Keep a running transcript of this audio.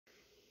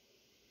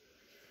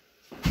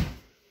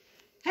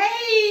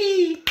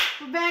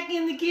back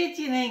in the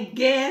kitchen, and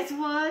guess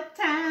what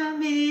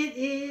time it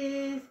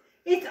is?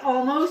 It's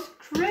almost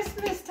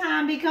Christmas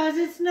time because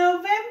it's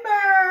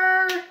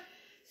November.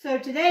 So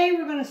today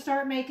we're going to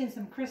start making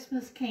some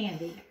Christmas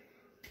candy.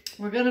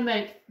 We're going to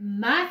make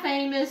my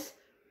famous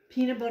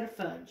peanut butter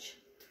fudge.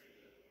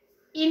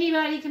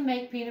 Anybody can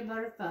make peanut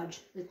butter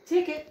fudge. The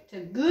ticket to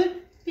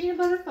good peanut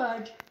butter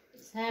fudge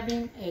is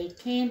having a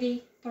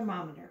candy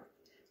thermometer.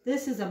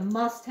 This is a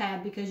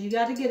must-have because you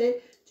got to get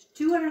it to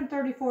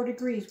 234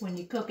 degrees when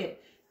you cook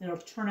it. It'll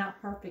turn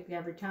out perfect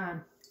every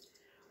time.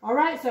 All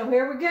right, so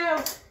here we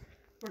go.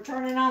 We're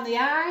turning on the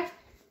eye.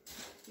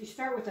 You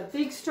start with a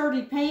big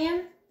sturdy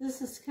pan.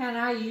 This is the kind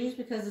I use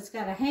because it's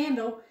got a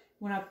handle.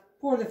 When I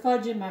pour the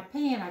fudge in my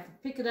pan, I can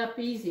pick it up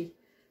easy.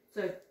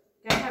 So you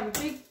gotta have a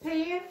big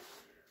pan.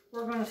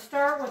 We're gonna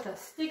start with a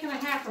stick and a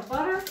half of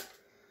butter.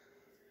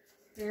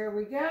 There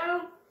we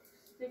go.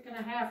 Stick and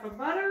a half of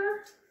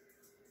butter.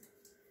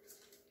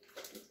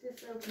 Get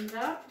this opened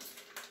up.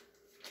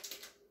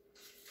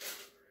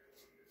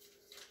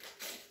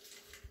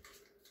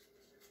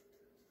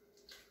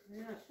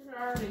 Yeah, I should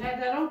have already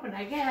had that open,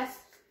 I guess.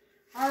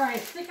 All right,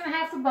 stick and a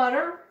half of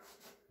butter.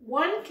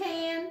 1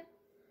 can,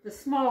 the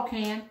small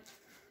can,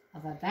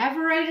 of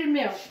evaporated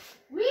milk.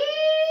 Whee!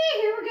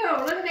 Here we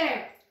go. Look at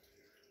there.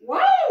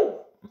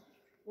 Whoa!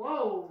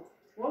 Whoa.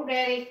 Whoa,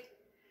 Daddy.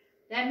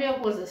 That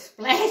milk was a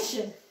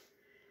splashing.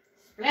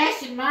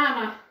 Splashing,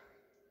 Mama.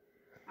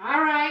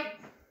 All right.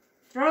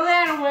 Throw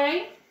that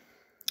away.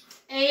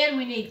 And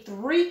we need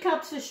 3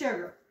 cups of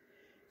sugar.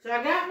 So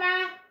I got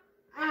my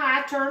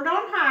eye turned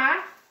on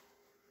high.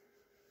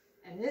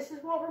 And this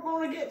is what we're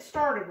going to get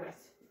started with.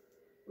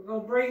 We're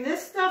going to bring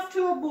this stuff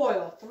to a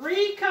boil.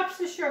 3 cups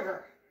of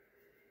sugar.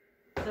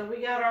 So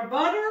we got our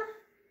butter,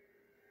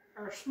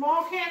 our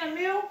small can of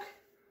milk,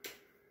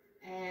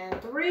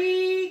 and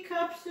 3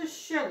 cups of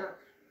sugar.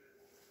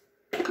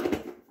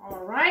 All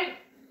right.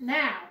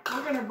 Now,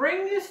 we're going to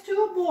bring this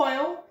to a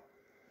boil.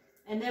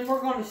 And then we're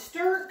going to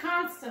stir it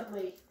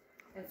constantly.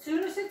 As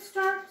soon as it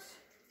starts,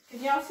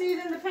 can y'all see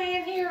it in the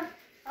pan here?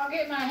 I'll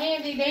get my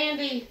handy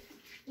dandy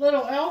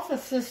little elf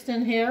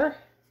assistant here,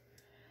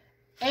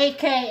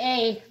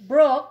 aka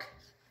Brooke.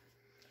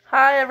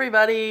 Hi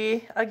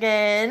everybody,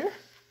 again.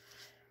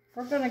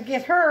 We're going to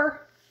get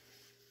her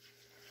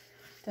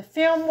to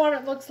film what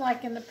it looks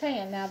like in the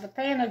pan. Now the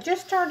pan, I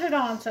just turned it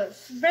on, so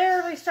it's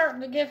barely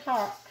starting to get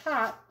hot.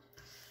 But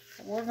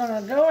we're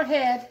going to go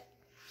ahead,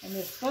 and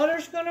this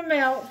butter's going to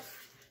melt,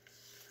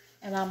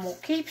 and I'm going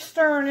to keep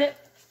stirring it.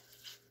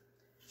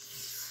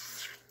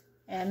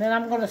 And then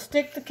I'm going to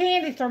stick the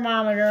candy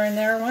thermometer in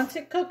there once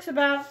it cooks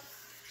about,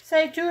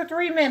 say, 2 or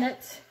 3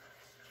 minutes.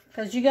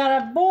 Because you got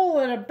to boil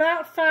it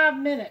about 5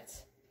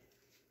 minutes.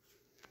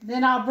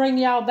 Then I'll bring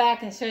y'all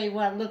back and show you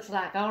what it looks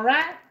like, all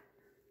right?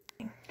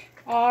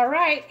 All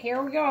right, here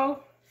we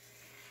go.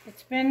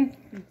 It's been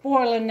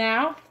boiling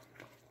now.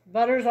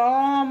 Butter's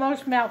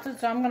almost melted,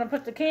 so I'm going to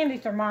put the candy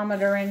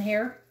thermometer in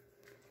here.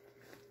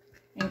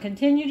 And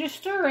continue to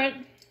stir it.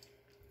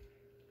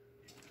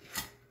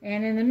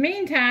 And in the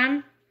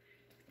meantime,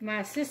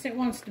 my assistant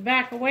wants to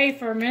back away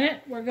for a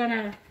minute. We're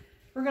gonna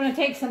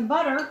take some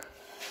butter,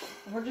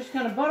 and we're just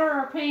gonna butter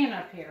our pan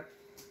up here.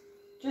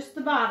 Just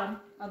the bottom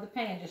of the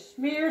pan. Just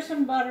smear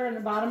some butter in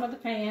the bottom of the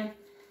pan.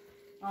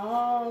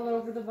 All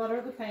over the butter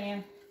of the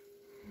pan.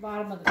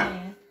 Bottom of the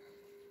pan.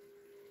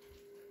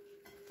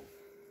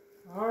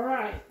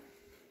 Alright.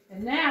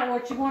 And now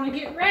what you want to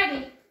get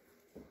ready,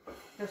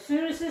 as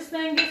soon as this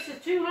thing gets to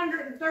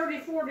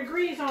 234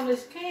 degrees on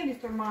this candy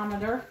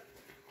thermometer,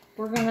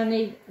 we're going to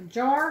need a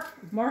jar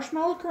of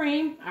marshmallow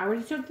cream. I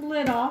already took the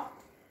lid off.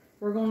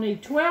 We're going to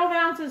need 12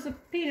 ounces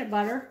of peanut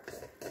butter.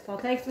 So I'll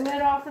take the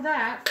lid off of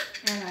that.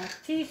 And a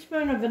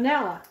teaspoon of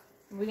vanilla.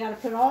 And we got to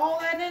put all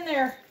that in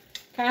there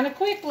kind of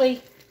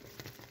quickly.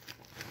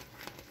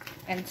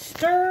 And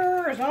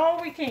stir as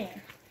all we can.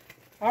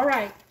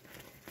 Alright.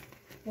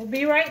 We'll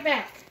be right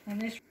back.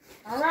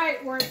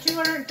 Alright, we're at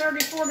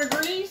 234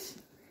 degrees.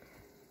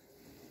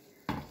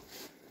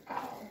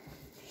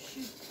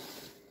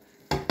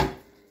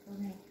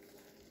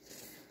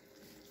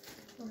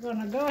 We're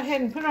going to go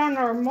ahead and put on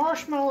our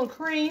marshmallow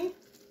cream.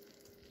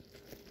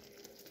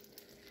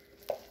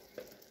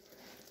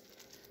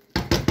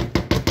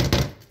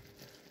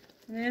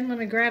 And then let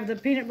me grab the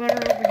peanut butter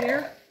over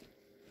here.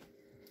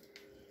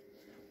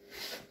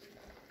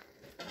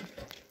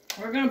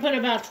 We're going to put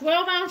about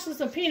 12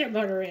 ounces of peanut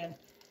butter in.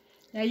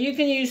 Now you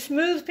can use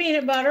smooth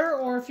peanut butter,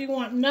 or if you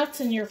want nuts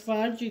in your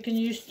fudge, you can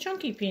use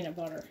chunky peanut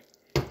butter.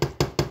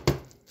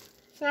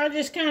 So I'll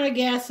just kind of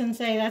guess and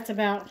say that's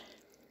about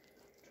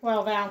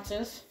 12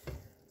 ounces.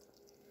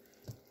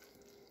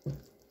 We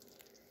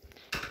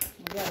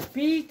gotta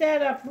beat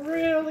that up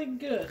really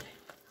good.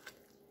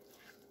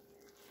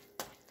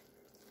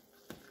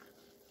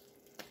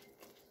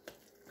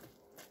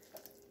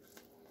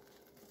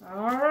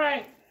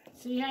 Alright,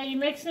 see how you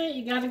mixing it?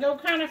 You gotta go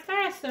kind of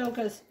fast though,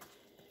 because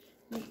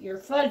your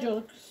fudge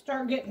will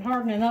start getting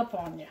hardening up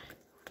on you.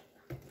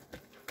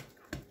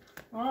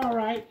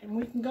 Alright, and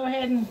we can go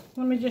ahead and,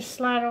 let me just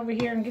slide over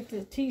here and get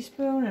the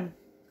teaspoon and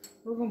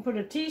We're going to put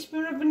a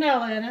teaspoon of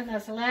vanilla in it.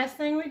 That's the last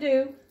thing we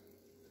do.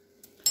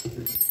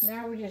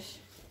 Now we just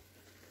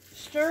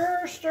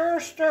stir, stir,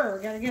 stir.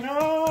 Got to get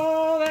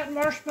all that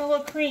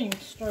marshmallow cream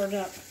stirred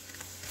up.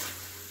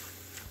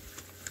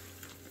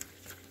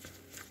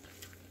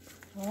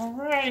 All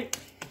right.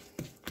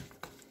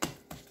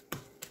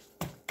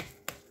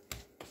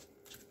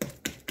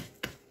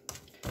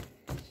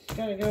 It's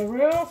got to go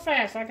real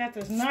fast. I got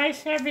this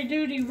nice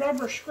heavy-duty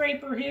rubber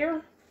scraper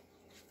here.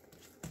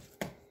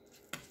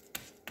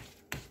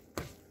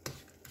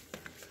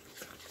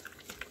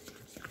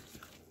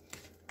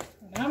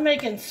 And I'm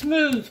making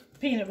smooth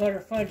peanut butter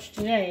fudge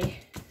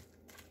today.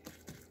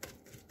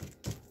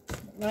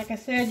 Like I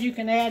said, you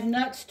can add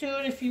nuts to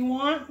it if you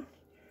want.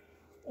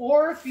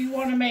 Or if you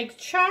want to make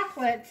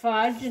chocolate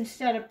fudge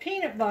instead of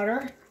peanut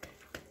butter,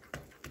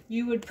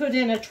 you would put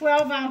in a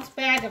 12-ounce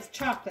bag of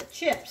chocolate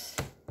chips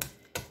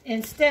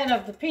instead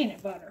of the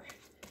peanut butter.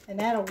 And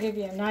that'll give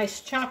you a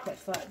nice chocolate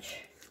fudge.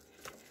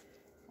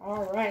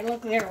 All right,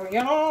 look there. We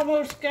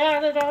almost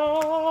got it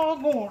all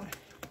going.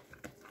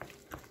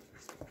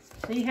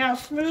 See how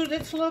smooth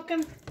it's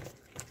looking?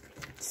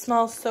 It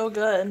smells so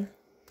good.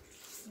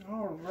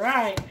 All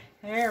right.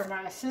 There,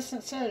 my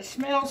assistant said it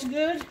smells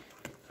good.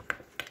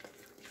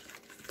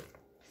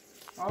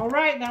 All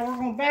right, now we're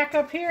going to back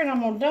up here and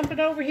I'm going to dump it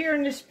over here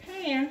in this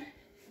pan.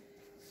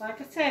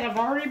 Like I said, I've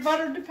already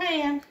buttered the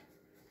pan.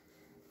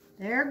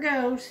 There it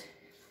goes.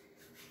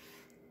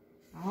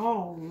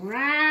 All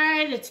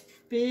right, it's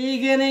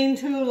beginning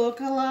to look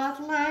a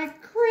lot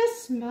like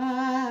Christmas.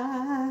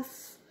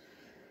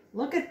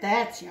 Look at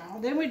that, y'all.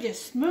 Then we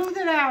just smooth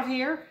it out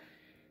here.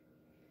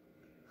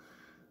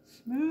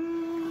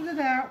 Smooth it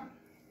out.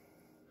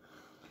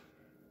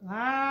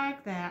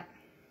 Like that.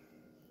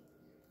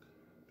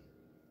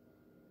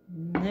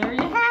 And there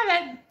you have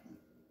it.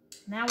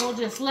 Now we'll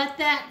just let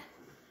that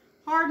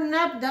harden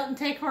up. It doesn't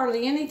take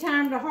hardly any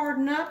time to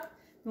harden up.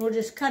 And we'll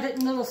just cut it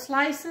in little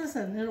slices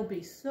and it'll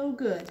be so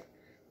good.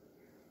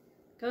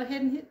 Go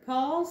ahead and hit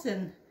pause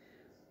and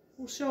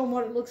we'll show them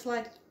what it looks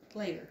like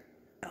later.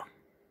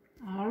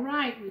 All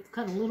right, we've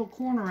cut a little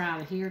corner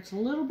out of here. It's a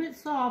little bit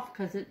soft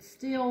because it's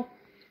still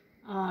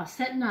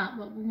setting up,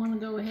 but we want to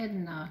go ahead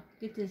and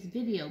get this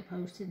video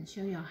posted and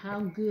show y'all how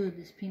good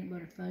this peanut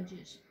butter fudge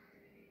is.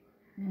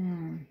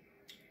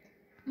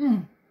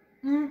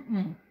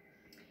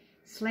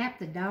 Slap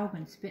the dog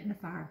and spit in the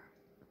fire.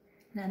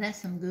 Now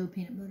that's some good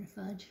peanut butter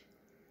fudge.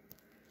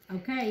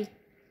 Okay,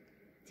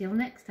 till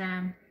next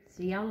time.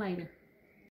 See y'all later.